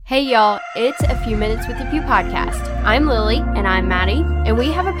Hey y'all, it's A Few Minutes with EP podcast. I'm Lily. And I'm Maddie. And we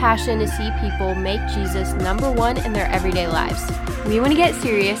have a passion to see people make Jesus number one in their everyday lives. We want to get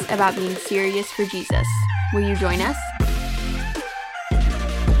serious about being serious for Jesus. Will you join us?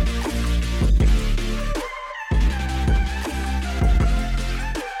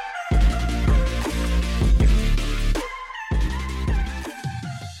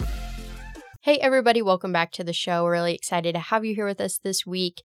 Hey everybody, welcome back to the show. We're really excited to have you here with us this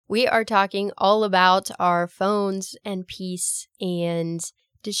week. We are talking all about our phones and peace and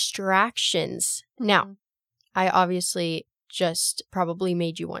distractions. Now, I obviously just probably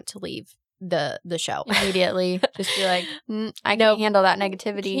made you want to leave the show Immediately. Just be like, I can't handle that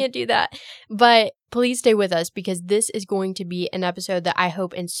negativity. Can't do that. But please stay with us because this is going to be an episode that I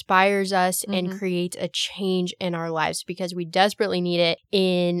hope inspires us and creates a change in our lives because we desperately need it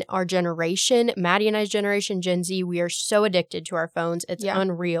in our generation. Maddie and I's generation, Gen Z, we are so addicted to our phones. It's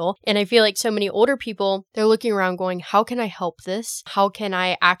unreal. And I feel like so many older people, they're looking around going, how can I help this? How can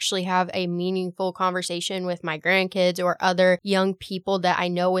I actually have a meaningful conversation with my grandkids or other young people that I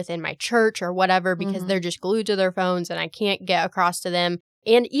know within my church or whatever because they're just glued to their phones and I can't get across to them.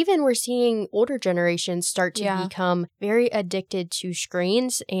 And even we're seeing older generations start to become very addicted to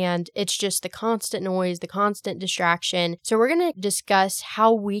screens, and it's just the constant noise, the constant distraction. So we're going to discuss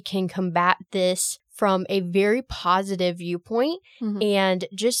how we can combat this from a very positive viewpoint and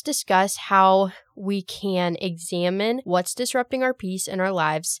just discuss how we can examine what's disrupting our peace in our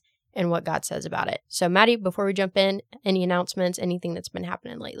lives and what God says about it. So Maddie, before we jump in, any announcements, anything that's been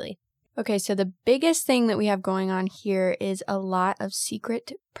happening lately? Okay, so the biggest thing that we have going on here is a lot of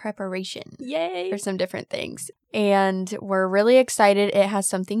secret preparation. Yay! For some different things. And we're really excited. It has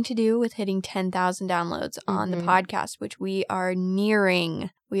something to do with hitting 10,000 downloads on the podcast, which we are nearing.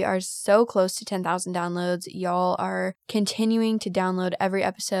 We are so close to 10,000 downloads. Y'all are continuing to download every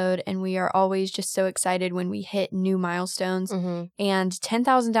episode, and we are always just so excited when we hit new milestones. And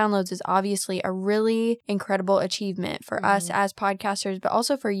 10,000 downloads is obviously a really incredible achievement for us as podcasters, but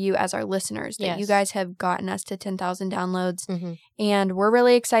also for you as our listeners, that you guys have gotten us to 10,000 downloads. And we're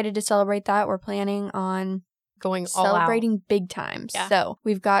really excited to celebrate that. We're planning on going all celebrating out. Big time. So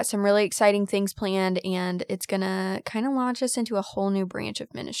we've got some really exciting things planned, and it's going to kind of launch us into a whole new branch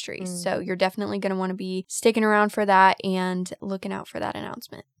of ministry. So you're definitely going to want to be sticking around for that and looking out for that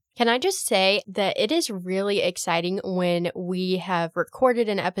announcement. Can I just say that it is really exciting when we have recorded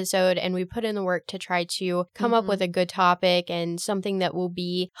an episode and we put in the work to try to come up with a good topic and something that will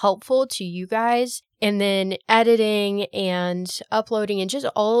be helpful to you guys. And then editing and uploading and just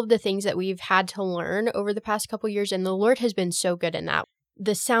all of the things that we've had to learn over the past couple years. And the Lord has been so good in that.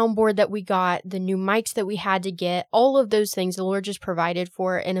 The soundboard that we got, the new mics that we had to get, all of those things the Lord just provided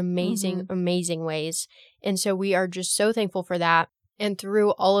for in amazing, amazing ways. And so we are just so thankful for that. And through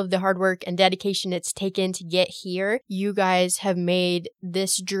all of the hard work and dedication it's taken to get here, you guys have made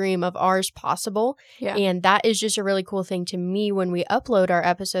this dream of ours possible. And that is just a really cool thing to me when we upload our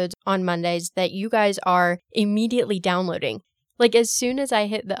episodes on Mondays, that you guys are immediately downloading. Like as soon as I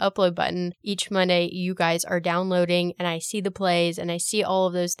hit the upload button each Monday, you guys are downloading and I see the plays and I see all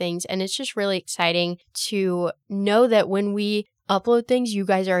of those things. And it's just really exciting to know that when we upload things, you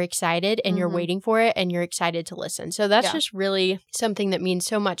guys are excited and you're waiting for it and you're excited to listen. So that's just really something that means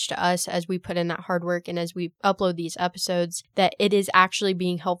so much to us as we put in that hard work and as we upload these episodes, that it is actually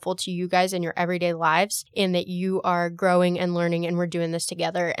being helpful to you guys in your everyday lives and that you are growing and learning and we're doing this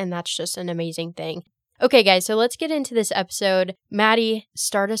together. And that's just an amazing thing. Okay, guys, so let's get into this episode. Maddie,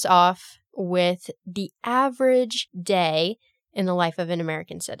 start us off with the average day in the life of an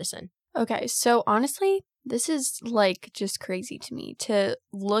American citizen. Okay, so honestly, this is like just crazy to me to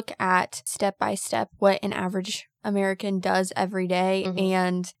look at step by step what an average American does every day.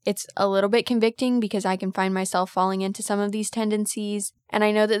 And it's a little bit convicting because I can find myself falling into some of these tendencies. And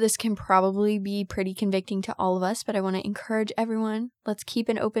I know that this can probably be pretty convicting to all of us, but I want to encourage everyone. Let's keep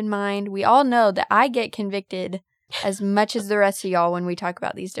an open mind. We all know that I get convicted as much as the rest of y'all when we talk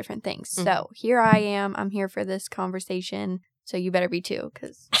about these different things. So here I am. I'm here for this conversation. So you better be too,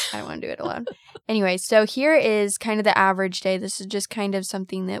 because I don't want to do it alone. Anyway, so here is kind of the average day. This is just kind of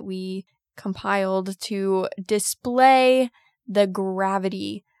something that we compiled to display the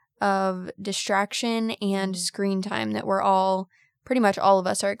gravity of distraction and screen time that we're all, pretty much all of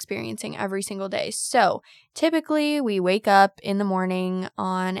us are experiencing every single day. So typically we wake up in the morning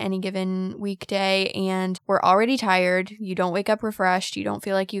on any given weekday and we're already tired. You don't wake up refreshed. You don't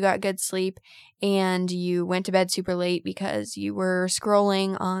feel like you got good sleep. And you went to bed super late because you were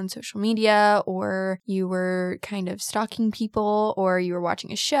scrolling on social media, or you were kind of stalking people, or you were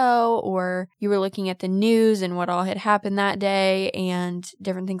watching a show, or you were looking at the news and what all had happened that day and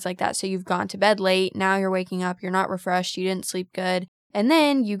different things like that. So you've gone to bed late. Now you're waking up. You're not refreshed. You didn't sleep good. And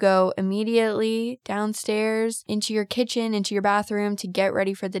then you go immediately downstairs into your kitchen, into your bathroom to get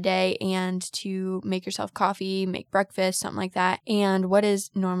ready for the day and to make yourself coffee, make breakfast, something like that. And what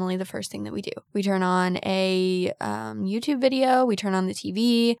is normally the first thing that we do? We turn on a YouTube video, we turn on the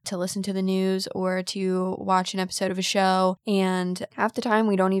TV to listen to the news or to watch an episode of a show. And half the time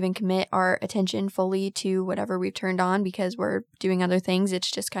we don't even commit our attention fully to whatever we've turned on because we're doing other things. It's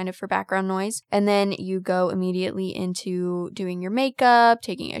just kind of for background noise. And then you go immediately into doing your makeup,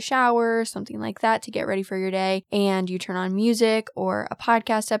 taking a shower, something like that to get ready for your day, and you turn on music or a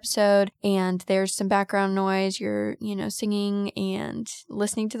podcast episode and there's some background noise. You're, singing and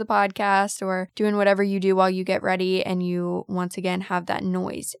listening to the podcast or doing whatever you do while you get ready, and you once again have that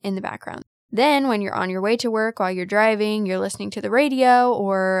noise in the background. Then when you're on your way to work while you're driving, you're listening to the radio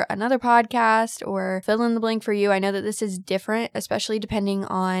or another podcast or fill in the blank for you. I know that this is different, especially depending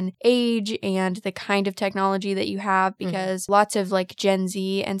on age and the kind of technology that you have, because lots of like Gen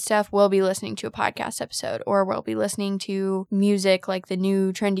Z and stuff will be listening to a podcast episode or will be listening to music, like the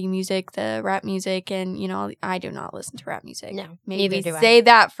new trendy music, the rap music. And, I do not listen to rap music. No, maybe neither do say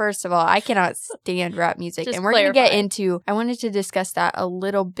that first of all. I cannot stand rap music. Just and we're going to get into, I wanted to discuss that a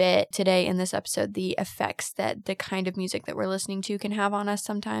little bit today in this episode, the effects that the kind of music that we're listening to can have on us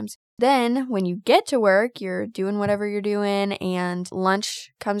sometimes. Then when you get to work, you're doing whatever you're doing and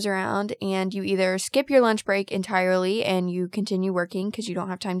lunch comes around and you either skip your lunch break entirely and you continue working because you don't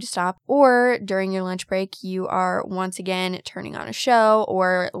have time to stop, or during your lunch break, you are once again turning on a show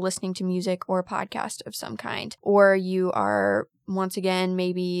or listening to music or a podcast of some kind, or you are once again,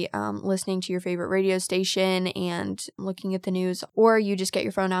 maybe listening to your favorite radio station and looking at the news, or you just get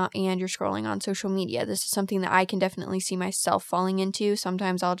your phone out and you're scrolling on social media. This is something that I can definitely see myself falling into.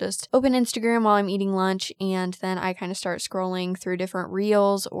 Sometimes I'll just open Instagram while I'm eating lunch and then I kind of start scrolling through different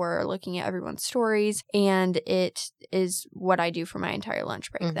reels or looking at everyone's stories, and it is what I do for my entire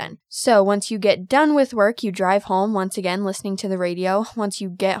lunch break then. So once you get done with work, you drive home, once again listening to the radio. Once you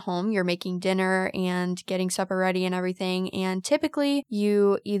get home, you're making dinner and getting supper ready and everything, and typically,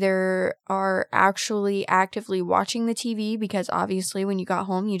 you either are actually actively watching the TV because obviously when you got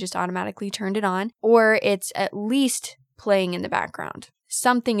home, you just automatically turned it on, or it's at least playing in the background.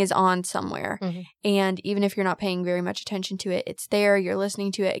 Something is on somewhere. And even if you're not paying very much attention to it, it's there. You're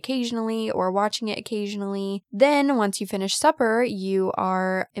listening to it occasionally or watching it occasionally. Then once you finish supper, you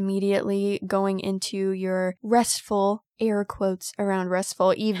are immediately going into your restful, air quotes around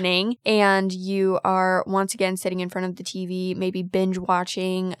restful evening, and you are once again sitting in front of the TV, maybe binge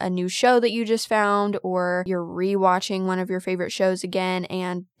watching a new show that you just found, or you're rewatching one of your favorite shows again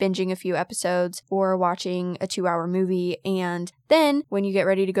and binging a few episodes, or watching a 2-hour movie. And then when you get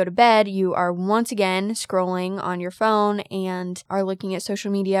ready to go to bed, you are once again scrolling on your phone and are looking at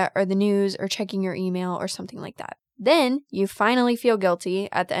social media or the news or checking your email or something like that. Then you finally feel guilty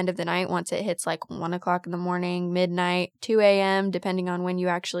at the end of the night once it hits like 1 o'clock in the morning, midnight, 2 a.m., depending on when you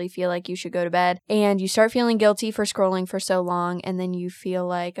actually feel like you should go to bed. And you start feeling guilty for scrolling for so long. And then you feel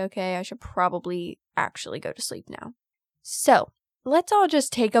like, okay, I should probably actually go to sleep now. So let's all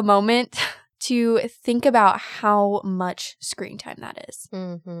just take a moment to think about how much screen time that is.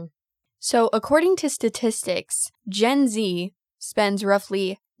 So according to statistics, Gen Z spends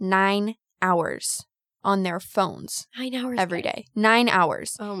roughly 9 hours on their phones 9 hours every day. 9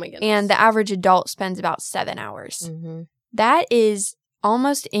 hours. Oh my goodness. And the average adult spends about 7 hours. That is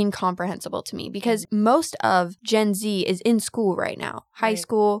almost incomprehensible to me because most of Gen Z is in school right now. High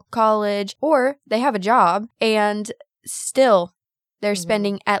school, college, or they have a job, and still they're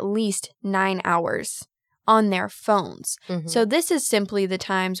spending at least 9 hours on their phones. So this is simply the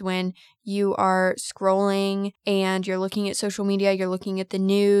times when you are scrolling and you're looking at social media, you're looking at the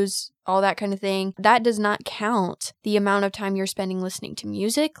news, all that kind of thing. That does not count the amount of time you're spending listening to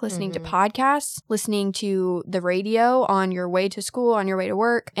music, listening to podcasts, listening to the radio on your way to school, on your way to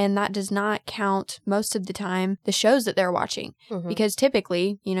work. And that does not count most of the time the shows that they're watching. Because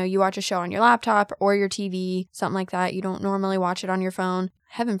typically, you watch a show on your laptop or your TV, something like that. You don't normally watch it on your phone.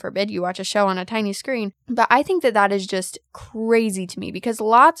 Heaven forbid you watch a show on a tiny screen. But I think that that is just crazy to me because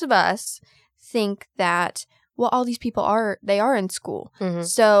lots of us think that, well, all these people are in school.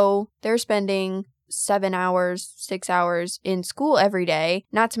 So they're spending 7 hours, 6 hours in school every day,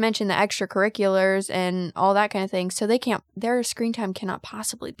 not to mention the extracurriculars and all that kind of thing. So their screen time cannot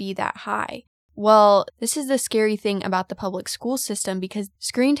possibly be that high. Well, this is the scary thing about the public school system because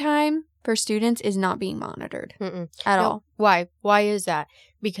screen time for students is not being monitored at all. Why? Why is that?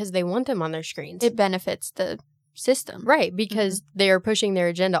 Because they want them on their screens. It benefits the system. Right, because they are pushing their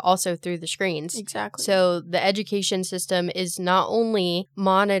agenda also through the screens. Exactly. So the education system is not only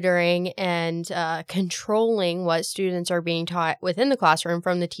monitoring and controlling what students are being taught within the classroom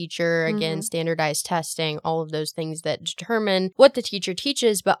from the teacher, again, standardized testing, all of those things that determine what the teacher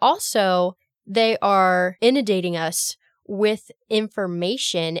teaches, but also they are inundating us with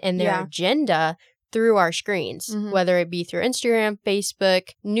information and their agenda through our screens, whether it be through Instagram, Facebook,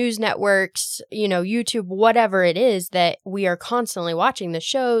 news networks, YouTube, whatever it is that we are constantly watching the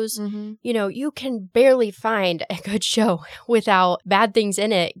shows. You can barely find a good show without bad things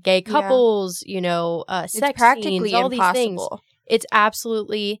in it, gay couples, sex it's practically scenes, all impossible. these things. It's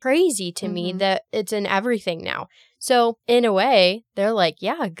absolutely crazy to me that it's in everything now. So in a way, they're like,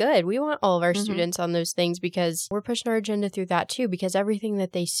 yeah, good. We want all of our students on those things because we're pushing our agenda through that too, because everything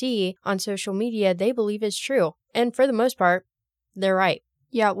that they see on social media, they believe is true. And for the most part, they're right.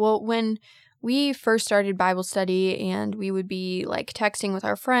 Yeah, well, when we first started Bible study and we would be like texting with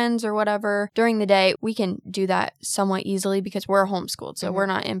our friends or whatever during the day, we can do that somewhat easily because we're homeschooled, so we're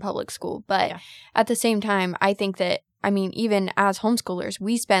not in public school. But at the same time, I think that even as homeschoolers,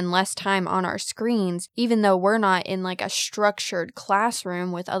 we spend less time on our screens, even though we're not in like a structured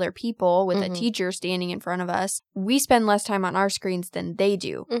classroom with other people, with a teacher standing in front of us. We spend less time on our screens than they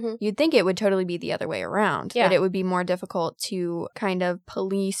do. You'd think it would totally be the other way around, that it would be more difficult to kind of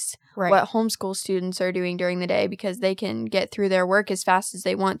police what homeschool students are doing during the day because they can get through their work as fast as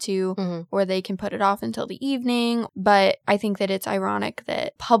they want to, or they can put it off until the evening. But I think that it's ironic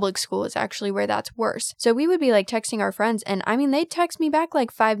that public school is actually where that's worse. So we would be like texting our friends and they'd text me back like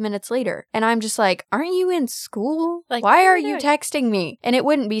 5 minutes later. And I'm just like, aren't you in school? Like, why are you texting me? And it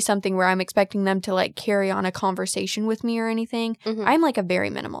wouldn't be something where I'm expecting them to like carry on a conversation with me or anything. I'm like a very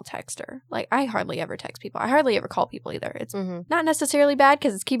minimal texter. Like I hardly ever text people. I hardly ever call people either. It's not necessarily bad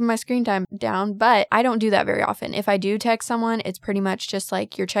because it's keeping my screen time down, but I don't do that very often. If I do text someone, it's pretty much just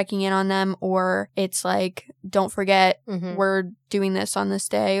like you're checking in on them, or it's like, don't forget, we're doing this on this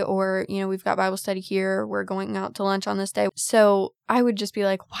day, or, we've got Bible study here, we're going out to lunch on this day. So I would just be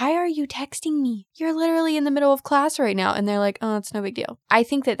like, why are you texting me? You're literally in the middle of class right now. And they're like, oh, it's no big deal. I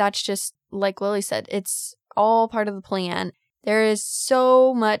think that that's just, like Lily said, it's all part of the plan. There is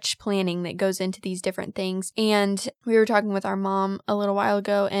so much planning that goes into these different things. And we were talking with our mom a little while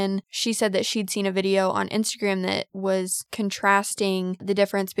ago, and she said that she'd seen a video on Instagram that was contrasting the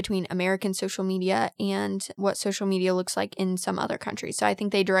difference between American social media and what social media looks like in some other countries. So I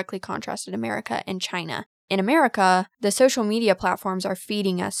think they directly contrasted America and China. In America, the social media platforms are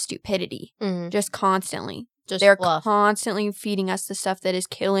feeding us stupidity, just constantly. They're constantly feeding us the stuff that is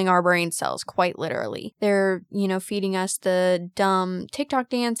killing our brain cells, quite literally. They're, feeding us the dumb TikTok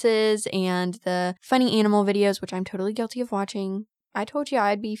dances and the funny animal videos, which I'm totally guilty of watching. I told you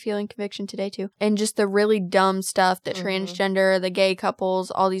I'd be feeling conviction today too. And just the really dumb stuff, the transgender, the gay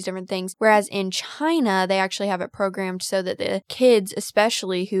couples, all these different things. Whereas in China, they actually have it programmed so that the kids,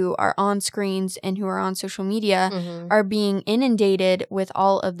 especially who are on screens and who are on social media, are being inundated with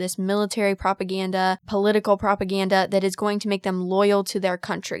all of this military propaganda, political propaganda that is going to make them loyal to their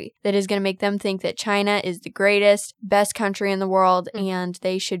country, that is going to make them think that China is the greatest, best country in the world, and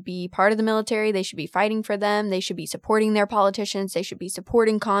they should be part of the military, they should be fighting for them, they should be supporting their politicians, they should be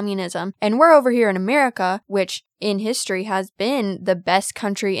supporting communism. And we're over here in America, which in history has been the best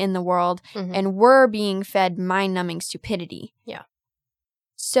country in the world, and we're being fed mind-numbing stupidity. Yeah.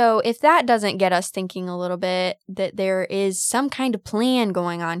 So if that doesn't get us thinking a little bit that there is some kind of plan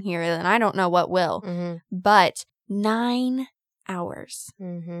going on here, then I don't know what will. But 9 hours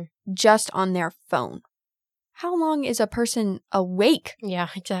just on their phone. How long is a person awake? Yeah,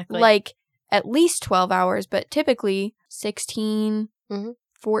 exactly. Like at least 12 hours, but typically 16,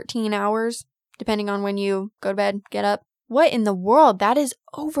 14 hours, depending on when you go to bed, get up. What in the world? That is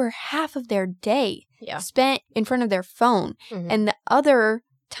over half of their day spent in front of their phone. And the other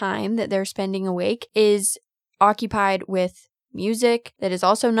time that they're spending awake is occupied with music that is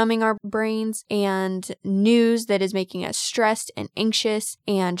also numbing our brains, and news that is making us stressed and anxious,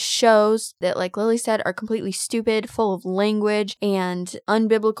 and shows that, like Lily said, are completely stupid, full of language and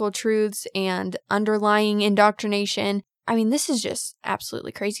unbiblical truths and underlying indoctrination. I mean, this is just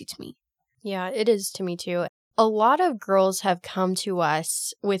absolutely crazy to me. Yeah, it is to me too. a lot of girls have come to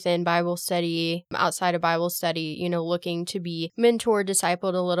us within Bible study, outside of Bible study, looking to be mentored,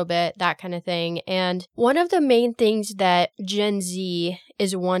 discipled a little bit, that kind of thing. And one of the main things that Gen Z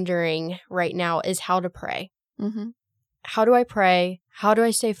is wondering right now is how to pray. Mm-hmm. How do I pray? How do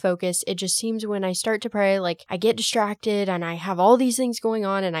I stay focused? It just seems when I start to pray, like I get distracted and I have all these things going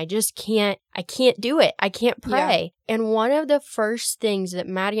on and I can't do it. I can't pray. Yeah. And one of the first things that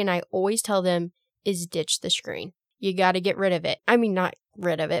Maddie and I always tell them is ditch the screen. You got to get rid of it. I mean, not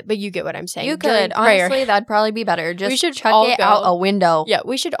rid of it, but you get what I'm saying. You could. Honestly, that'd probably be better. Just we should chuck it out a window. Yeah,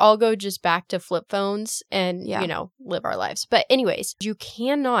 we should all go just back to flip phones and, live our lives. But anyways, you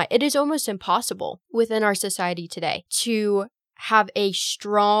cannot, it is almost impossible within our society today to have a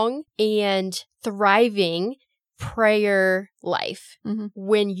strong and thriving prayer life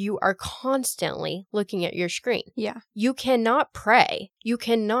when you are constantly looking at your screen. Yeah. You cannot pray. You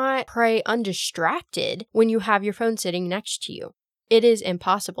cannot pray undistracted when you have your phone sitting next to you. It is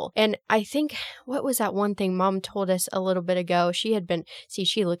impossible. And I think, what was that one thing Mom told us a little bit ago? She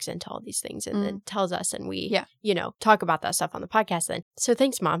looks into all these things and then tells us, and we, talk about that stuff on the podcast then. So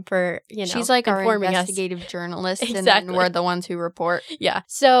thanks, Mom, for, she's like our investigative journalist, exactly. And we're the ones who report. Yeah.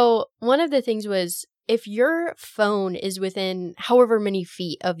 So one of the things was, if your phone is within however many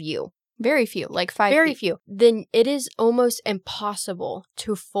feet of you, very few, like 5 very feet. few, then it is almost impossible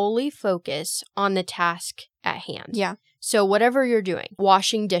to fully focus on the task at hand. Yeah. So whatever you're doing,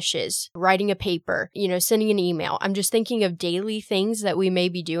 washing dishes, writing a paper, sending an email, I'm just thinking of daily things that we may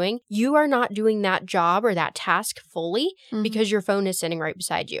be doing. You are not doing that job or that task fully because your phone is sitting right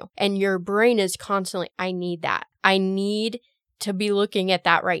beside you. And your brain is constantly, I need that. I need to be looking at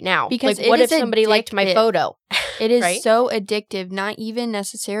that right now. Because what if somebody liked my photo? It is right? so addictive, not even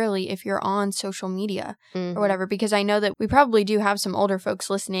necessarily if you're on social media or whatever, because I know that we probably do have some older folks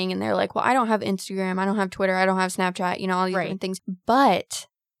listening and they're like, well, I don't have Instagram, I don't have Twitter, I don't have Snapchat, all these different things. But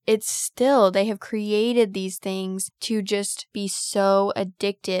it's still, they have created these things to just be so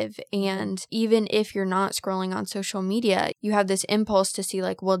addictive. And even if you're not scrolling on social media, you have this impulse to see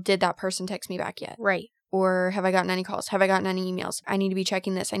like, well, did that person text me back yet? Right. Or have I gotten any calls? Have I gotten any emails? I need to be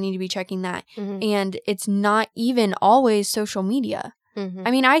checking this. I need to be checking that. And it's not even always social media.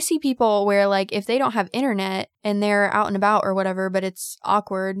 I mean, I see people where like if they don't have internet and they're out and about or whatever, but it's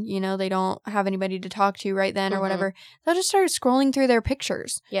awkward, they don't have anybody to talk to right then or whatever, they'll just start scrolling through their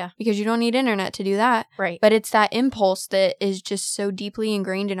pictures. Yeah. Because you don't need internet to do that. Right. But it's that impulse that is just so deeply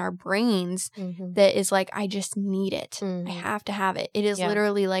ingrained in our brains that is like, I just need it. I have to have it. It is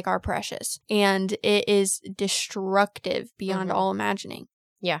literally like our precious. And it is destructive beyond all imagining.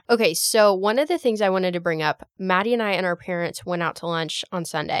 Yeah. Okay, so one of the things I wanted to bring up, Maddie and I and our parents went out to lunch on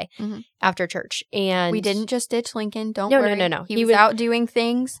Sunday after church. And we didn't just ditch Lincoln. Don't worry. No. He was out doing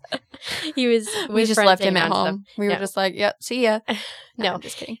things. He was we just left him at home. Stuff. We were just like, yep, see ya. No, I'm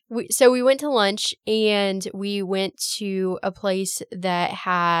just kidding. So we went to lunch and we went to a place that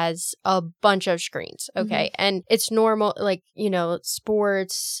has a bunch of screens. Okay. And it's normal, like,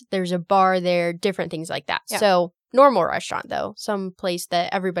 sports, there's a bar there, different things like that. Yeah. So normal restaurant, though, some place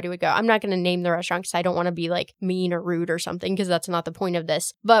that everybody would go. I'm not going to name the restaurant because I don't want to be like mean or rude or something because that's not the point of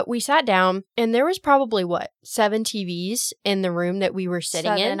this. But we sat down and there was probably 7 TVs in the room that we were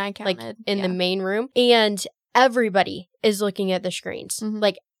sitting 7, in, I counted. like in the main room. And everybody is looking at the screens.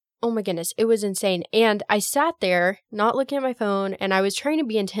 Like, oh my goodness, it was insane. And I sat there not looking at my phone and I was trying to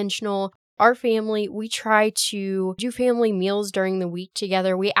be intentional. Our family, we try to do family meals during the week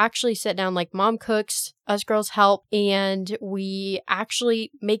together. We actually sit down, like Mom cooks, us girls help, and we actually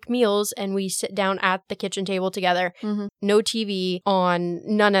make meals and we sit down at the kitchen table together. No TV on,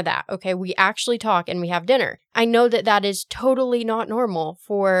 none of that. Okay, we actually talk and we have dinner. I know that that is totally not normal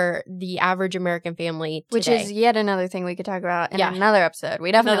for the average American family today. Which is yet another thing we could talk about in another episode.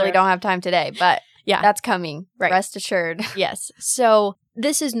 We definitely don't have time today, but that's coming. Right. Rest assured. Yes. So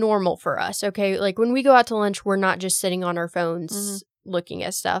this is normal for us, okay? Like when we go out to lunch, we're not just sitting on our phones looking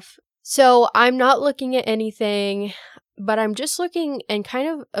at stuff. So I'm not looking at anything, but I'm just looking and kind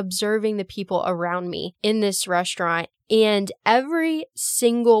of observing the people around me in this restaurant. And every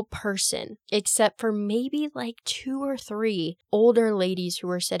single person, except for maybe like 2 or 3 older ladies who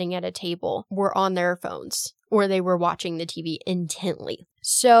were sitting at a table, were on their phones or they were watching the TV intently.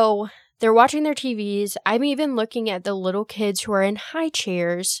 So they're watching their TVs. I'm even looking at the little kids who are in high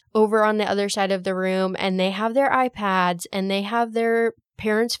chairs over on the other side of the room, and they have their iPads and they have their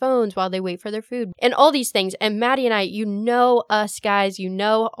parents' phones while they wait for their food and all these things. And Maddie and I, us guys,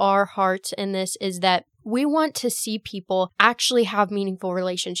 our hearts in this is that We want to see people actually have meaningful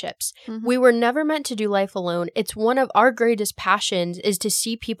relationships. We were never meant to do life alone. It's one of our greatest passions is to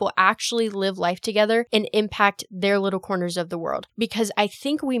see people actually live life together and impact their little corners of the world. Because I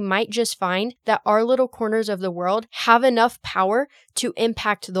think we might just find that our little corners of the world have enough power to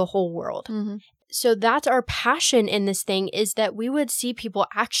impact the whole world. So that's our passion in this thing, is that we would see people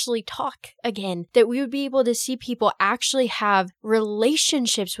actually talk again, that we would be able to see people actually have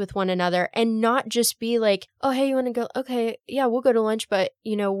relationships with one another and not just be like, oh, hey, you want to go? Okay, yeah, we'll go to lunch. But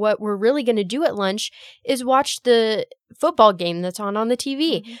you know what we're really going to do at lunch is watch the football game that's on the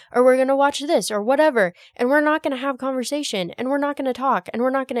TV, or we're going to watch this or whatever. And we're not going to have conversation, and we're not going to talk, and we're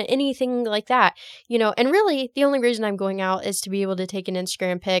not going to anything like that, you know. And really the only reason I'm going out is to be able to take an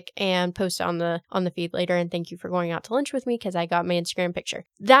Instagram pic and post on the feed later. And thank you for going out to lunch with me because I got my Instagram picture.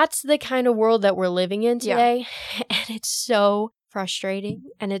 That's the kind of world that we're living in today. Yeah. And it's so frustrating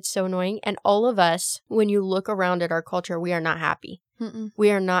and it's so annoying. And all of us, when you look around at our culture, we are not happy. We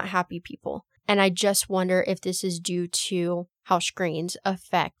are not happy people. And I just wonder if this is due to how screens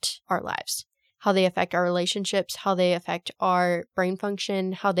affect our lives, how they affect our relationships, how they affect our brain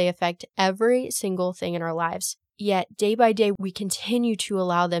function, how they affect every single thing in our lives. Yet day by day, we continue to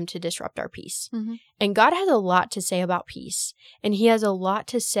allow them to disrupt our peace. And God has a lot to say about peace. And he has a lot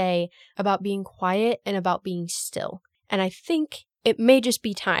to say about being quiet and about being still. And I think it may just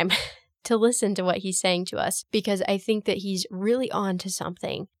be time to listen to what he's saying to us, because I think that he's really on to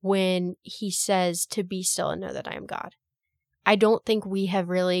something when he says to be still and know that I am God. I don't think we have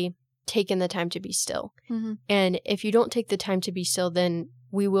really taken the time to be still. And if you don't take the time to be still, then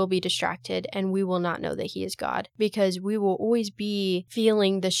we will be distracted and we will not know that he is God, because we will always be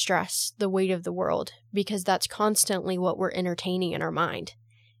feeling the stress, the weight of the world, because that's constantly what we're entertaining in our mind.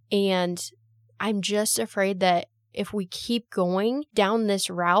 And I'm just afraid that if we keep going down this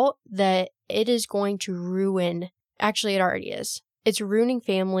route, that it is going to ruin, actually it already is. It's ruining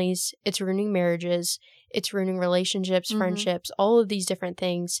families, it's ruining marriages, it's ruining relationships, friendships, all of these different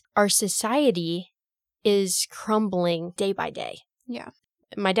things. Our society is crumbling day by day. Yeah.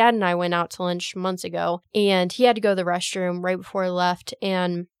 My dad and I went out to lunch months ago, and he had to go to the restroom right before I left.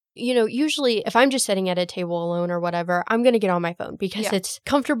 And, you know, usually if I'm just sitting at a table alone or whatever, I'm going to get on my phone because it's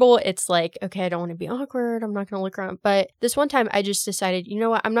comfortable. It's like, okay, I don't want to be awkward. I'm not going to look around. But this one time I just decided, you know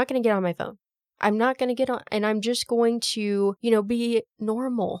what? I'm not going to get on my phone. I'm not going to get on, and I'm just going to, you know, be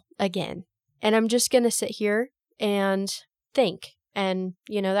normal again. And I'm just going to sit here and think. And,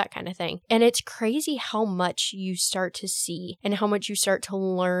 you know, that kind of thing. And it's crazy how much you start to see and how much you start to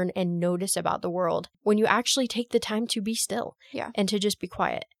learn and notice about the world when you actually take the time to be still and to just be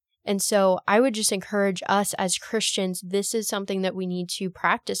quiet. And so I would just encourage us as Christians, this is something that we need to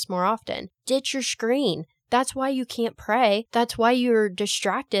practice more often. Ditch your screen. That's why you can't pray. That's why you're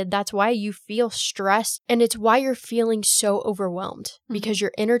distracted. That's why you feel stressed. And it's why you're feeling so overwhelmed, because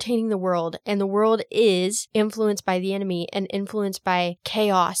you're entertaining the world, and the world is influenced by the enemy and influenced by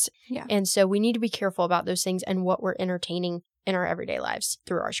chaos. Yeah. And so we need to be careful about those things and what we're entertaining in our everyday lives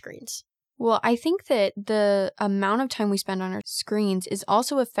through our screens. Well, I think that the amount of time we spend on our screens is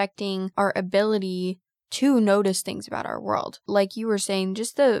also affecting our ability to notice things about our world. Like you were saying,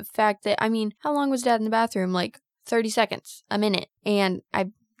 just the fact that, I mean, how long was Dad in the bathroom? Like 30 seconds, a minute. And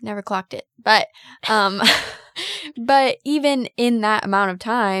I never clocked it. But, but even in that amount of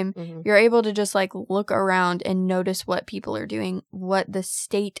time, you're able to just like look around and notice what people are doing, what the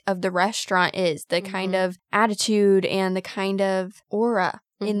state of the restaurant is, the kind of attitude and the kind of aura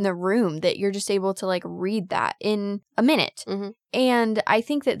in the room, that you're just able to like read that in a minute. And I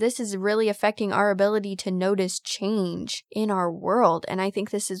think that this is really affecting our ability to notice change in our world. And I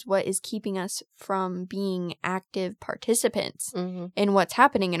think this is what is keeping us from being active participants in what's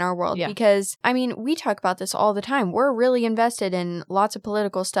happening in our world. Yeah. Because, I mean, we talk about this all the time. We're really invested in lots of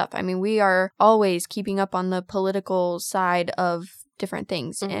political stuff. I mean, we are always keeping up on the political side of different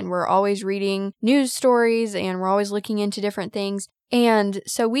things. And we're always reading news stories, and we're always looking into different things. And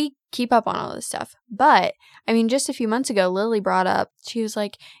so we keep up on all this stuff. But, I mean, just a few months ago, Lily brought up, she was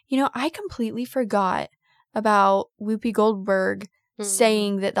like, you know, I completely forgot about Whoopi Goldberg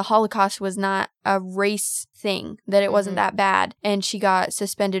saying that the Holocaust was not a race thing, that it wasn't that bad. And she got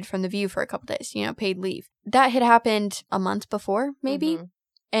suspended from The View for a couple days, you know, paid leave. That had happened a month before, maybe.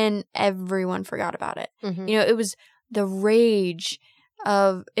 And everyone forgot about it. You know, it was the rage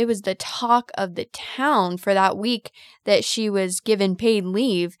of, it was the talk of the town for that week that she was given paid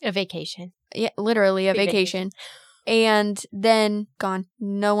leave. A vacation. Yeah, literally a vacation. And then gone.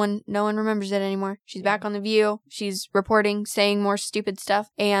 No one remembers it anymore. She's back on The View. She's reporting, saying more stupid stuff,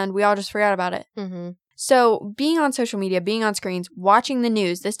 and we all just forgot about it. So being on social media, being on screens, watching the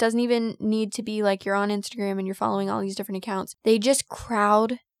news, this doesn't even need to be like you're on Instagram and you're following all these different accounts. They just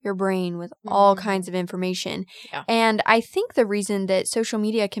crowd your brain with all kinds of information. Yeah. And I think the reason that social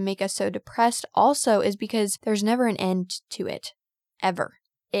media can make us so depressed also is because there's never an end to it. Ever.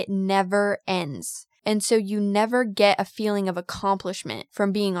 It never ends. And so you never get a feeling of accomplishment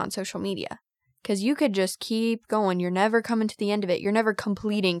from being on social media. Because you could just keep going. You're never coming to the end of it. You're never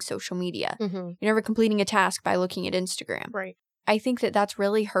completing social media. You're never completing a task by looking at Instagram. Right. I think that that's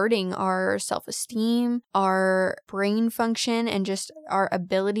really hurting our self-esteem, our brain function, and just our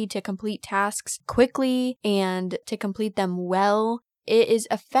ability to complete tasks quickly and to complete them well. It is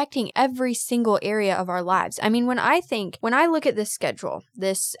affecting every single area of our lives. I mean, when I look at this schedule,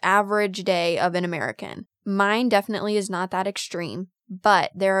 this average day of an American, mine definitely is not that extreme.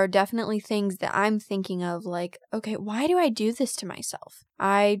 But there are definitely things that I'm thinking of like, okay, why do I do this to myself?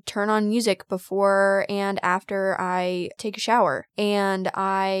 I turn on music before and after I take a shower, and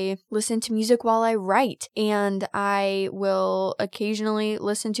I listen to music while I write, and I will occasionally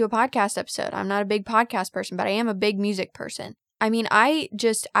listen to a podcast episode. I'm not a big podcast person, but I am a big music person. I mean, I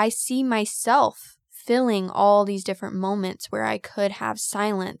see myself filling all these different moments where I could have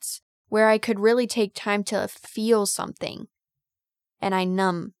silence, where I could really take time to feel something. And I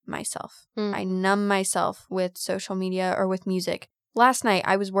numb myself. I numb myself with social media or with music. Last night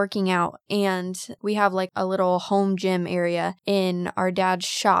I was working out, and we have like a little home gym area in our dad's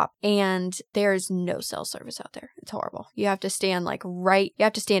shop, and there's no cell service out there. It's horrible. You have to stand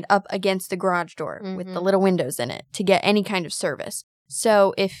up against the garage door with the little windows in it to get any kind of service.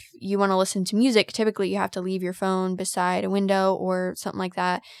 So if you want to listen to music, typically you have to leave your phone beside a window or something like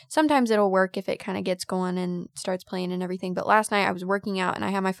that. Sometimes it'll work if it kind of gets going and starts playing and everything. But last night I was working out and I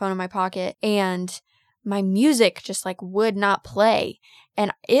had my phone in my pocket, and my music just like would not play.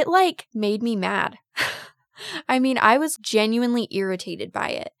 And it like made me mad. I mean, I was genuinely irritated by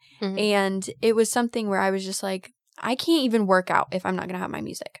it. And it was something where I was just like, I can't even work out if I'm not going to have my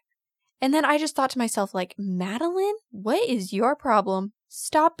music. And then I just thought to myself, like, Madeline, what is your problem?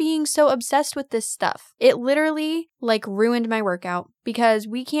 Stop being so obsessed with this stuff. It literally, like, ruined my workout because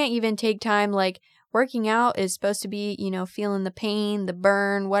we can't even take time, like, working out is supposed to be, feeling the pain, the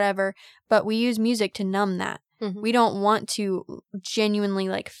burn, whatever, but we use music to numb that. We don't want to genuinely,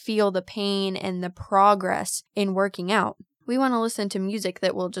 like, feel the pain and the progress in working out. We want to listen to music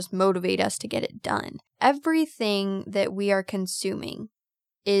that will just motivate us to get it done. Everything that we are consuming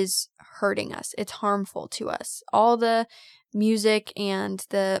is hurting us. It's harmful to us. All the music and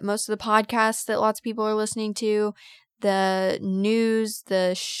most of the podcasts that lots of people are listening to, the news,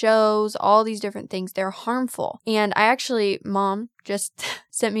 the shows, all these different things, they're harmful. And Mom just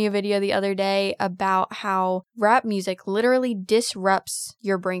sent me a video the other day about how rap music literally disrupts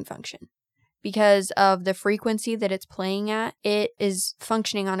your brain function. Because of the frequency that it's playing at, it is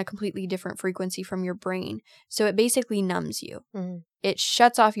functioning on a completely different frequency from your brain. So it basically numbs you. It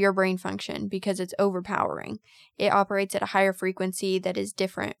shuts off your brain function because it's overpowering. It operates at a higher frequency that is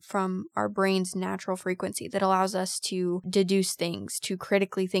different from our brain's natural frequency that allows us to deduce things, to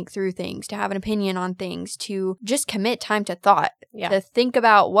critically think through things, to have an opinion on things, to just commit time to thought, to think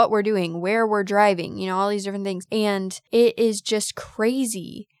about what we're doing, where we're driving, all these different things. And it is just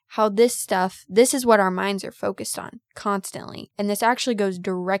crazy how this is what our minds are focused on constantly. And this actually goes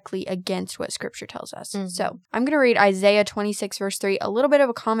directly against what scripture tells us. So I'm going to read Isaiah 26 verse 3, a little bit of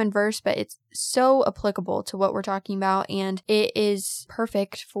a common verse, but it's so applicable to what we're talking about. And it is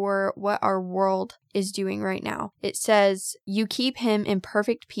perfect for what our world is doing right now. It says, "You keep him in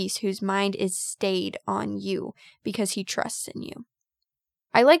perfect peace whose mind is stayed on you because he trusts in you."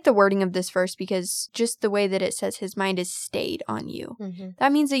 I like the wording of this verse because just the way that it says his mind is stayed on you.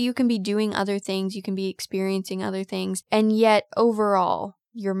 That means that you can be doing other things, you can be experiencing other things, and yet overall,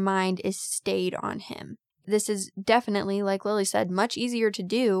 your mind is stayed on him. This is definitely, like Lily said, much easier to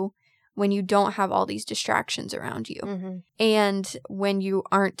do when you don't have all these distractions around you. And when you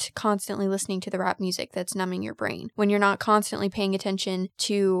aren't constantly listening to the rap music that's numbing your brain, when you're not constantly paying attention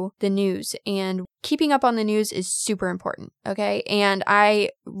to the news. And keeping up on the news is super important, okay? And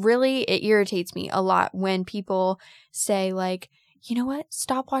it irritates me a lot when people say like, you know what,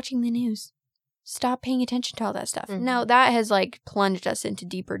 stop watching the news. Stop paying attention to all that stuff. No, that has like plunged us into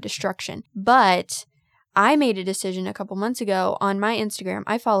deeper destruction. But I made a decision a couple months ago on my Instagram.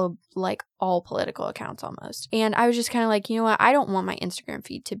 I follow like all political accounts almost. And I was just kind of like, you know what? I don't want my Instagram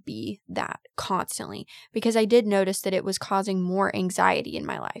feed to be that constantly, because I did notice that it was causing more anxiety in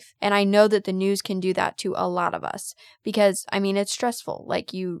my life. And I know that the news can do that to a lot of us because, I mean, it's stressful.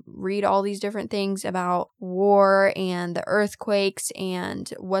 Like you read all these different things about war and the earthquakes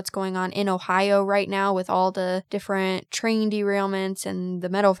and what's going on in Ohio right now with all the different train derailments and the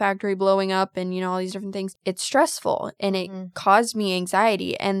metal factory blowing up and, all these different things. It's stressful and it caused me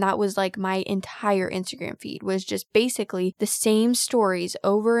anxiety. And that was like my entire Instagram feed was just basically the same stories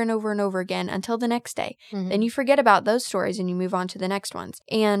over and over and over again until the next day. Then you forget about those stories and you move on to the next ones.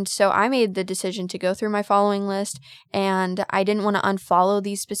 And so I made the decision to go through my following list, and I didn't want to unfollow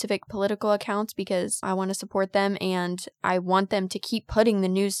these specific political accounts because I want to support them and I want them to keep putting the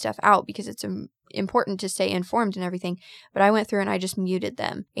news stuff out because it's important to stay informed and everything. But I went through and I just muted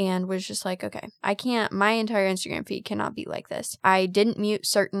them and was just like, okay, my entire Instagram feed cannot be like this. I didn't mute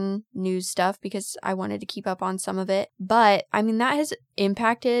certain news stuff because I wanted to keep up on some of it. But I mean, that has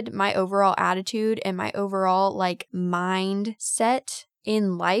impacted my overall attitude and my overall like mindset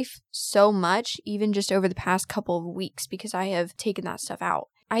in life so much, even just over the past couple of weeks, because I have taken that stuff out.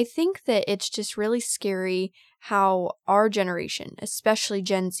 I think that it's just really scary how our generation, especially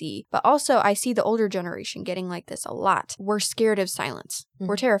Gen Z, but also I see the older generation getting like this a lot. We're scared of silence.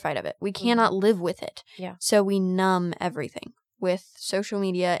 We're terrified of it. We cannot live with it. Yeah. So we numb everything with social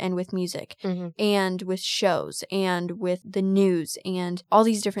media and with music and with shows and with the news and all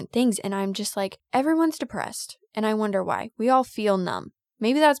these different things. And I'm just like, everyone's depressed. And I wonder why. We all feel numb.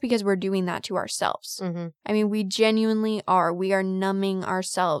 Maybe that's because we're doing that to ourselves. I mean, we genuinely are. We are numbing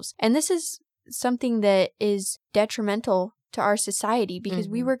ourselves. And this is something that is detrimental to our society because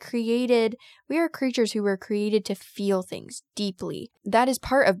we are creatures who were created to feel things deeply. That is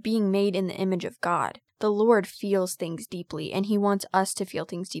part of being made in the image of God. The Lord feels things deeply, and he wants us to feel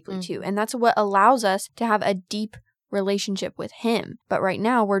things deeply too. And that's what allows us to have a deep relationship with him. But right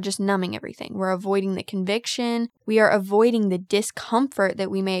now we're just numbing everything. We're avoiding the conviction. We are avoiding the discomfort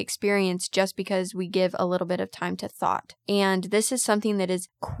that we may experience just because we give a little bit of time to thought. And this is something that is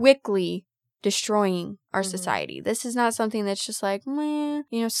quickly destroying our society. This is not something that's just like,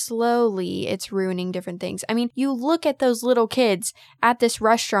 slowly it's ruining different things. I mean, you look at those little kids at this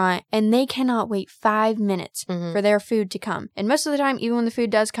restaurant and they cannot wait 5 minutes for their food to come. And most of the time, even when the food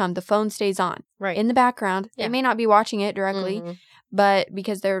does come, the phone stays on in the background. Yeah. They may not be watching it directly, but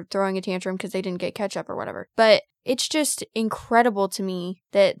because they're throwing a tantrum because they didn't get ketchup or whatever. But it's just incredible to me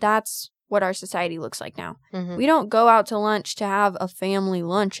that that's what our society looks like now. We don't go out to lunch to have a family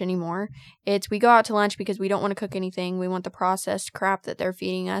lunch anymore. We go out to lunch because we don't want to cook anything. We want the processed crap that they're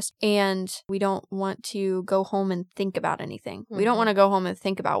feeding us. And we don't want to go home and think about anything. We don't want to go home and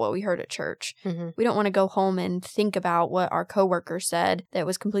think about what we heard at church. We don't want to go home and think about what our coworker said that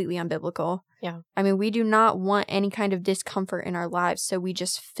was completely unbiblical. Yeah. I mean, we do not want any kind of discomfort in our lives. So we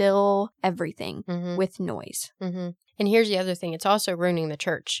just fill everything with noise. And here's the other thing. It's also ruining the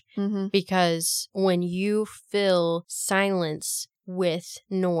church because when you fill silence with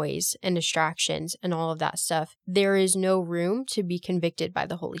noise and distractions and all of that stuff, there is no room to be convicted by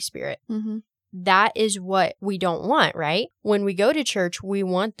the Holy Spirit. That is what we don't want, right? When we go to church, we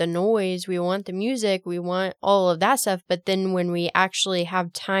want the noise, we want the music, we want all of that stuff. But then when we actually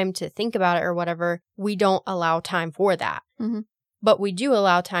have time to think about it or whatever, we don't allow time for that. But we do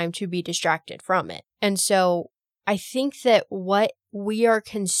allow time to be distracted from it. And so I think that what we are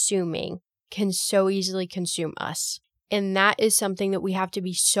consuming can so easily consume us. And that is something that we have to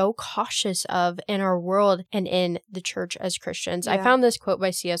be so cautious of in our world and in the church as Christians. Yeah. I found this quote by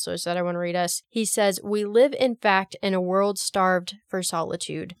C.S. Lewis that I want to read us. He says, "We live, in fact, in a world starved for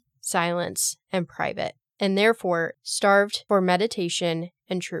solitude, silence, and private, and therefore starved for meditation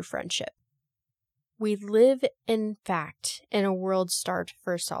and true friendship." We live, in fact, in a world starved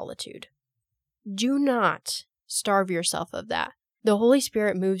for solitude. Do not starve yourself of that. The Holy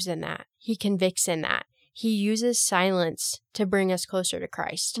Spirit moves in that. He convicts in that. He uses silence to bring us closer to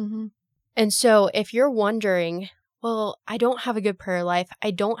Christ. And so if you're wondering, well, I don't have a good prayer life.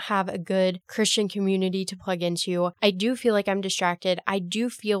 I don't have a good Christian community to plug into. I do feel like I'm distracted. I do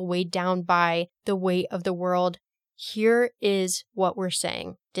feel weighed down by the weight of the world. Here is what we're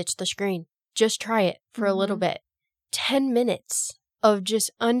saying. Ditch the screen. Just try it for a little bit. 10 minutes of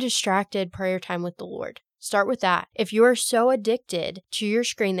just undistracted prayer time with the Lord. Start with that. If you are so addicted to your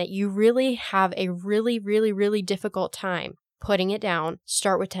screen that you really have a really difficult time putting it down,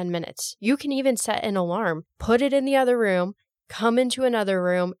 start with 10 minutes. You can even set an alarm, put it in the other room, come into another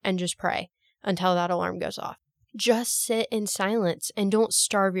room, and just pray until that alarm goes off. Just sit in silence and don't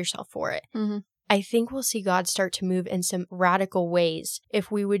starve yourself for it. I think we'll see God start to move in some radical ways if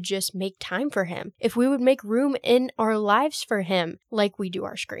we would just make time for him, if we would make room in our lives for him like we do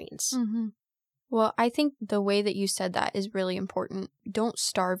our screens. Mm-hmm. Well, I think the way that you said that is really important. Don't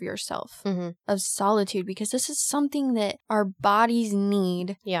starve yourself of solitude, because this is something that our bodies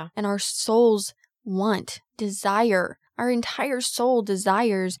need and our souls want, desire. Our entire soul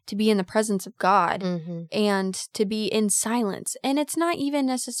desires to be in the presence of God and to be in silence. And it's not even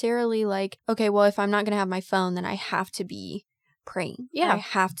necessarily like, okay, well, if I'm not going to have my phone, then I have to be praying. I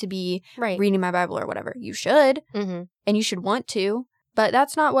have to be reading my Bible or whatever. You should, and you should want to. But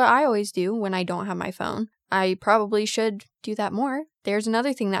that's not what I always do when I don't have my phone. I probably should do that more. There's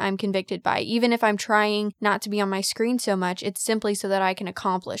another thing that I'm convicted by. Even if I'm trying not to be on my screen so much, it's simply so that I can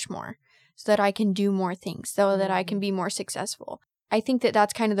accomplish more, so that I can do more things, so that I can be more successful. I think that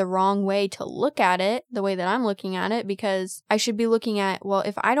that's kind of the wrong way to look at it, the way that I'm looking at it, because I should be looking at, well,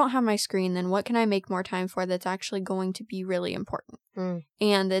 if I don't have my screen, then what can I make more time for that's actually going to be really important?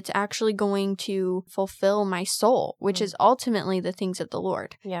 And it's actually going to fulfill my soul, which is ultimately the things of the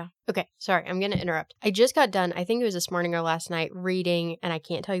Lord. Yeah. Okay. Sorry, I'm going to interrupt. I just got done, I think it was this morning or last night, reading, and I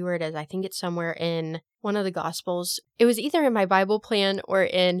can't tell you where it is. I think it's somewhere in one of the Gospels. It was either in my Bible plan or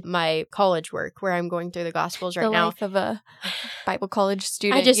in my college work where I'm going through the Gospels right now. The life of a Bible college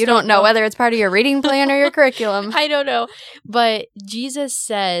student. You don't know whether it's part of your reading plan or your curriculum. I don't know. But Jesus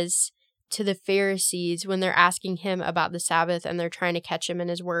says to the Pharisees when they're asking him about the Sabbath and they're trying to catch him in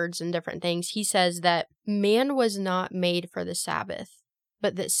his words and different things, he says that man was not made for the Sabbath,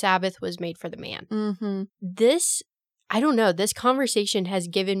 but that Sabbath was made for the man. This, I don't know, this conversation has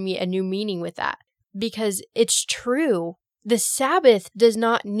given me a new meaning with that, because it's true. The Sabbath does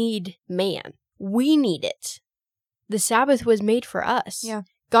not need man. We need it. The Sabbath was made for us. Yeah.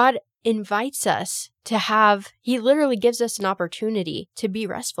 God invites us to he literally gives us an opportunity to be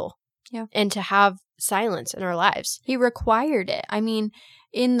restful. Yeah. And to have silence in our lives. He required it. I mean,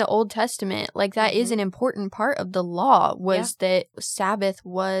 in the Old Testament, like that is an important part of the law, was that Sabbath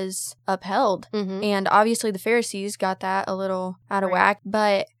was upheld. And obviously the Pharisees got that a little out of whack,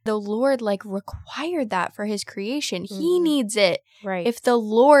 but the Lord like required that for his creation. He needs it. Right. If the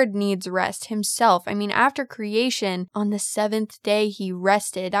Lord needs rest himself, I mean, after creation, on the seventh day, he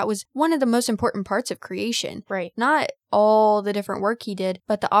rested. That was one of the most important parts of creation. Right. Not all the different work he did,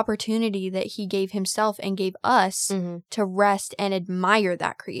 but the opportunity that he gave himself and gave us to rest and admire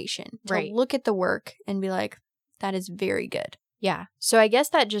that creation. To look at the work and be like, that is very good. Yeah. So I guess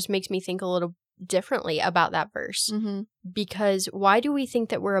that just makes me think a little differently about that verse. Because why do we think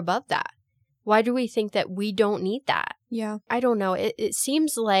that we're above that? Why do we think that we don't need that? Yeah. I don't know. It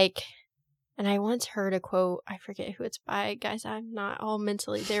seems like, and I once heard a quote, I forget who it's by. Guys, I'm not all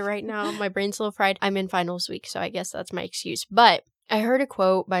mentally there right now. My brain's a little fried. I'm in finals week, so I guess that's my excuse. But I heard a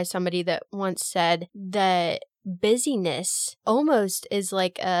quote by somebody that once said that busyness almost is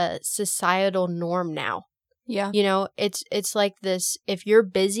like a societal norm now. Yeah. You know, it's like this, if you're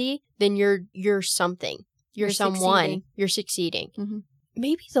busy, then you're something. You're someone. Succeeding. You're succeeding.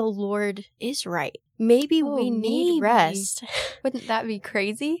 Maybe the Lord is right. Maybe we need rest. Wouldn't that be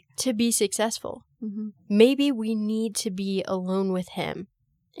crazy? To be successful. Maybe we need to be alone with him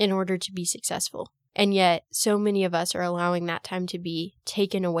in order to be successful. And yet, so many of us are allowing that time to be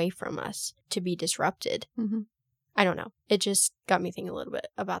taken away from us, to be disrupted. I don't know. It just got me thinking a little bit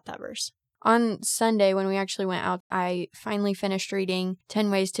about that verse. On Sunday, when we actually went out, I finally finished reading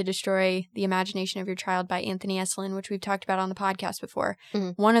 10 Ways to Destroy the Imagination of Your Child by Anthony Eslin, which we've talked about on the podcast before.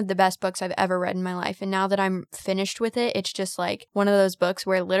 One of the best books I've ever read in my life. And now that I'm finished with it, it's just like one of those books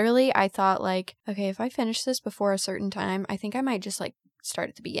where literally I thought like, okay, if I finish this before a certain time, I think I might just like start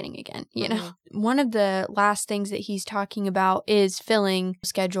at the beginning again, you know? One of the last things that he's talking about is filling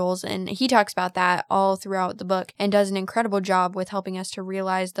schedules, and he talks about that all throughout the book and does an incredible job with helping us to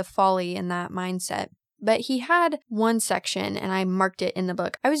realize the folly in that mindset. But he had one section, and I marked it in the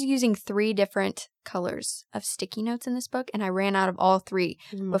book. I was using 3 different colors of sticky notes in this book, and I ran out of all 3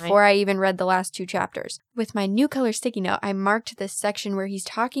 before I even read the last 2 chapters. With my new color sticky note, I marked this section where he's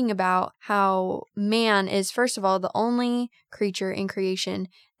talking about how man is, first of all, the only creature in creation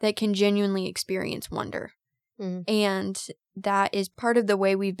that can genuinely experience wonder. And that is part of the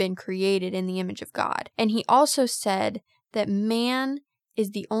way we've been created in the image of God. And he also said that man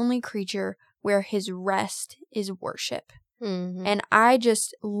is the only creature where his rest is worship. And I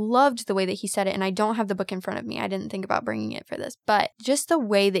just loved the way that he said it. And I don't have the book in front of me. I didn't think about bringing it for this. But just the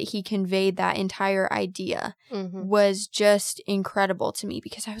way that he conveyed that entire idea was just incredible to me,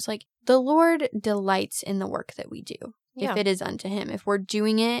 because I was like, the Lord delights in the work that we do. If it is unto him, if we're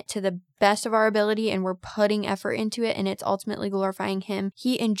doing it to the best of our ability and we're putting effort into it and it's ultimately glorifying him,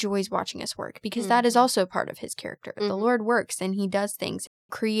 he enjoys watching us work, because that is also part of his character. The Lord works and he does things.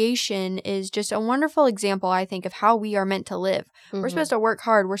 Creation is just a wonderful example, I think, of how we are meant to live. We're supposed to work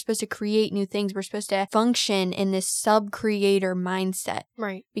hard. We're supposed to create new things. We're supposed to function in this sub-creator mindset.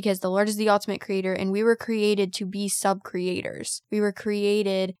 Right. Because the Lord is the ultimate creator and we were created to be sub-creators. We were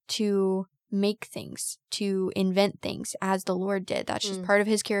created to make things, to invent things as the Lord did. That's just part of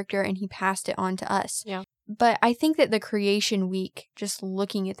his character, and he passed it on to us. Yeah. But I think that the creation week, just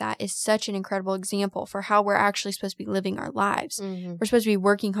looking at that, is such an incredible example for how we're actually supposed to be living our lives. We're supposed to be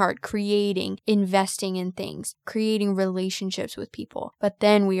working hard, creating, investing in things, creating relationships with people. But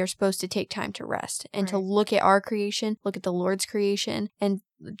then we are supposed to take time to rest and to look at our creation, look at the Lord's creation, and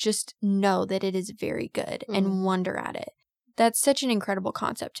just know that it is very good and wonder at it. That's such an incredible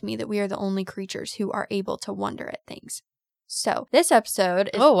concept to me, that we are the only creatures who are able to wonder at things. So this episode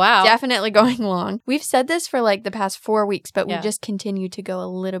is definitely going long. We've said this for like the past 4 weeks, but we just continue to go a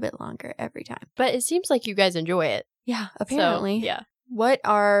little bit longer every time. But it seems like you guys enjoy it. Yeah, apparently. So, yeah. What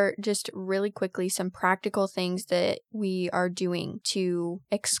are, just really quickly, some practical things that we are doing to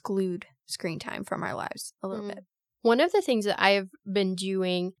exclude screen time from our lives a little bit? One of the things that I have been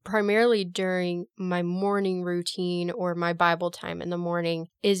doing primarily during my morning routine or my Bible time in the morning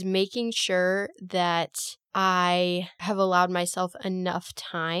is making sure that I have allowed myself enough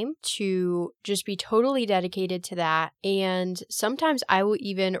time to just be totally dedicated to that. And sometimes I will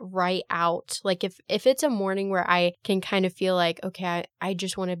even write out, like if it's a morning where I can kind of feel like, okay, I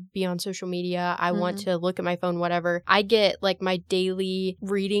just want to be on social media, I want to look at my phone, whatever. I get like my daily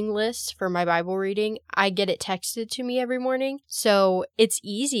reading list for my Bible reading. I get it texted to me every morning. So it's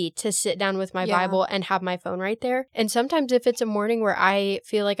easy to sit down with my Bible and have my phone right there. And sometimes if it's a morning where I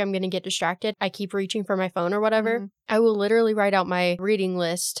feel like I'm going to get distracted, I keep reaching for my phone or whatever, I will literally write out my reading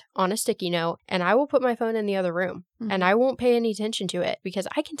list on a sticky note and I will put my phone in the other room and I won't pay any attention to it, because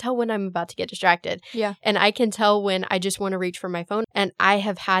I can tell when I'm about to get distracted. Yeah. And I can tell when I just want to reach for my phone. And I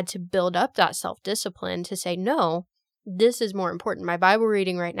have had to build up that self-discipline to say, no, this is more important. My Bible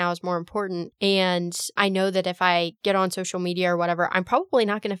reading right now is more important. And I know that if I get on social media or whatever, I'm probably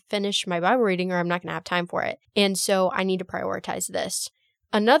not going to finish my Bible reading, or I'm not going to have time for it. And so I need to prioritize this.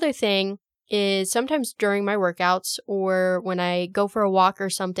 Another thing is sometimes during my workouts or when I go for a walk or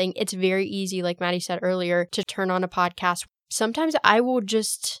something, it's very easy, like Maddie said earlier, to turn on a podcast. Sometimes I will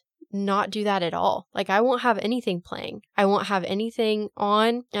just not do that at all. Like I won't have anything playing. I won't have anything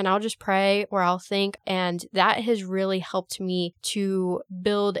on, and I'll just pray or I'll think. And that has really helped me to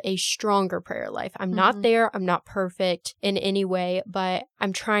build a stronger prayer life. I'm not there. I'm not perfect in any way, but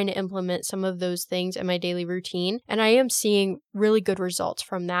I'm trying to implement some of those things in my daily routine. And I am seeing really good results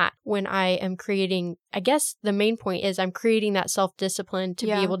from that when I am creating, I guess the main point is I'm creating that self-discipline to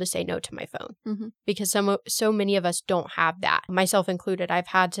be able to say no to my phone, because so many of us don't have that, myself included. I've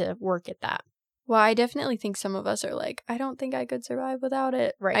had to work at that. Well, I definitely think some of us are like, I don't think I could survive without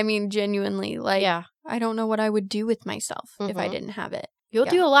it. Right. I mean, genuinely, like, I don't know what I would do with myself if I didn't have it. You'll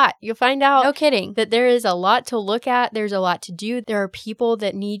do a lot. You'll find out. No kidding. That there is a lot to look at. There's a lot to do. There are people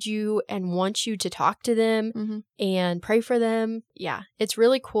that need you and want you to talk to them and pray for them. Yeah. It's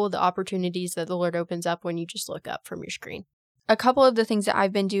really cool, the opportunities that the Lord opens up when you just look up from your screen. A couple of the things that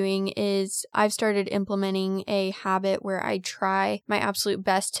I've been doing is I've started implementing a habit where I try my absolute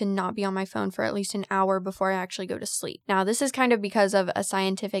best to not be on my phone for at least an hour before I actually go to sleep. Now, this is kind of because of a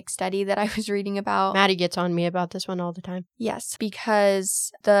scientific study that I was reading about. Maddie gets on me about this one all the time. Yes,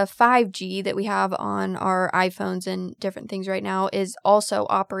 because the 5G that we have on our iPhones and different things right now is also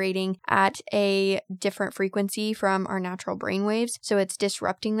operating at a different frequency from our natural brain waves. So it's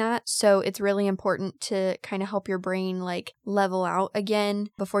disrupting that. So it's really important to kind of help your brain like level out again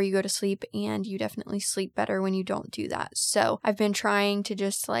before you go to sleep, and you definitely sleep better when you don't do that. So I've been trying to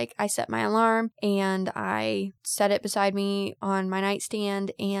just like, I set my alarm and I set it beside me on my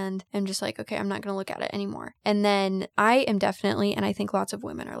nightstand, and I'm just like, okay, I'm not going to look at it anymore. And then I am definitely, and I think lots of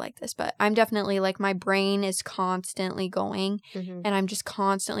women are like this, but I'm definitely like, my brain is constantly going and I'm just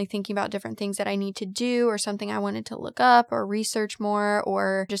constantly thinking about different things that I need to do, or something I wanted to look up or research more,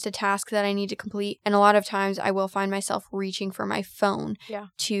 or just a task that I need to complete. And a lot of times I will find myself reaching reaching for my phone Yeah.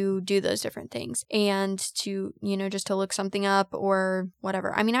 to do those different things and to, just to look something up or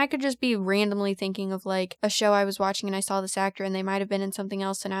whatever. I mean, I could just be randomly thinking of like a show I was watching and I saw this actor and they might have been in something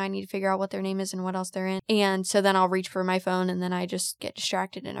else, and now I need to figure out what their name is and what else they're in. And so then I'll reach for my phone and then I just get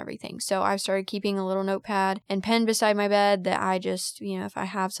distracted and everything. So I've started keeping a little notepad and pen beside my bed that I just, if I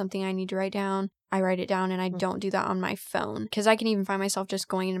have something I need to write down, I write it down, and I don't do that on my phone because I can even find myself just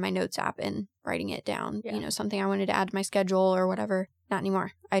going into my notes app and writing it down. Yeah. Something I wanted to add to my schedule or whatever. Not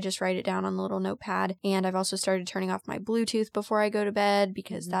anymore. I just write it down on the little notepad. And I've also started turning off my Bluetooth before I go to bed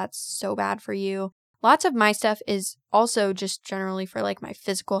because that's so bad for you. Lots of my stuff is also just generally for like my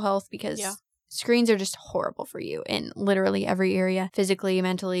physical health because screens are just horrible for you in literally every area, physically,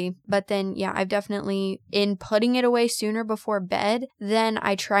 mentally. But then, I've definitely, in putting it away sooner before bed, then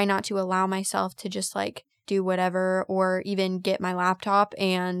I try not to allow myself to just like do whatever or even get my laptop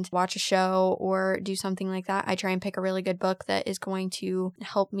and watch a show or do something like that. I try and pick a really good book that is going to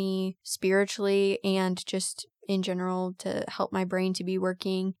help me spiritually and just in general to help my brain to be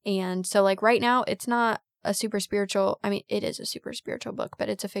working. And so like right now, it's not a super spiritual, it is a super spiritual book, but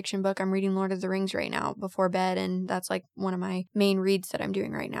it's a fiction book. I'm reading Lord of the Rings right now before bed, and that's like one of my main reads that I'm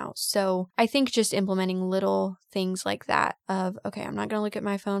doing right now. So I think just implementing little things like that of, okay, I'm not going to look at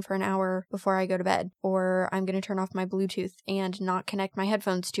my phone for an hour before I go to bed, or I'm going to turn off my Bluetooth and not connect my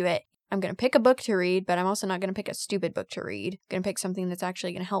headphones to it. I'm going to pick a book to read, but I'm also not going to pick a stupid book to read. I'm going to pick something that's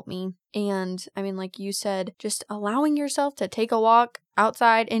actually going to help me. And like you said, just allowing yourself to take a walk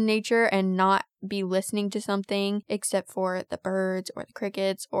outside in nature and not be listening to something except for the birds or the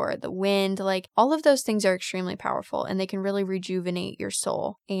crickets or the wind. Like all of those things are extremely powerful and they can really rejuvenate your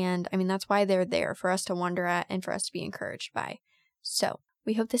soul. And that's why they're there for us to wonder at and for us to be encouraged by. So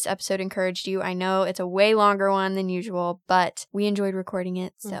we hope this episode encouraged you. I know it's a way longer one than usual, but we enjoyed recording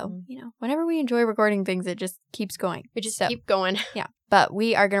it. So, whenever we enjoy recording things, it just keeps going. We just keep going. Yeah. But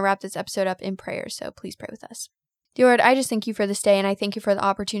we are going to wrap this episode up in prayer. So please pray with us. Dear Lord, I just thank you for this day, and I thank you for the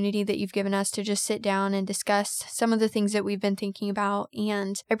opportunity that you've given us to just sit down and discuss some of the things that we've been thinking about.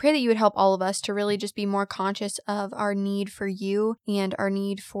 And I pray that you would help all of us to really just be more conscious of our need for you and our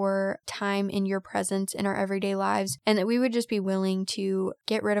need for time in your presence in our everyday lives, and that we would just be willing to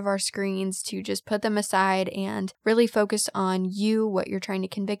get rid of our screens, to just put them aside and really focus on you, what you're trying to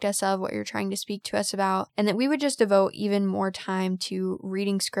convict us of, what you're trying to speak to us about, and that we would just devote even more time to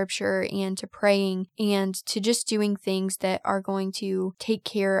reading scripture and to praying and to just doing things that are going to take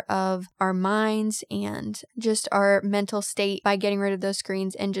care of our minds and just our mental state by getting rid of those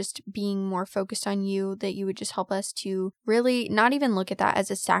screens and just being more focused on you, that you would just help us to really not even look at that as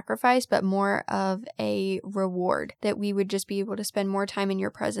a sacrifice, but more of a reward, that we would just be able to spend more time in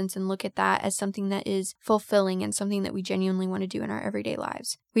your presence and look at that as something that is fulfilling and something that we genuinely want to do in our everyday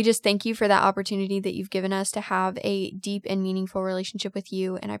lives. We just thank you for that opportunity that you've given us to have a deep and meaningful relationship with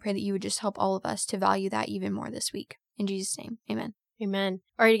you, and I pray that you would just help all of us to value that even more this week. In Jesus' name, amen. Amen.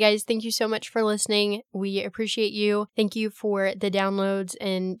 Alrighty, guys, thank you so much for listening. We appreciate you. Thank you for the downloads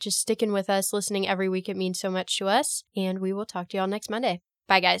and just sticking with us, listening every week. It means so much to us, and we will talk to y'all next Monday.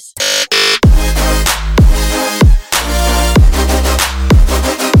 Bye, guys.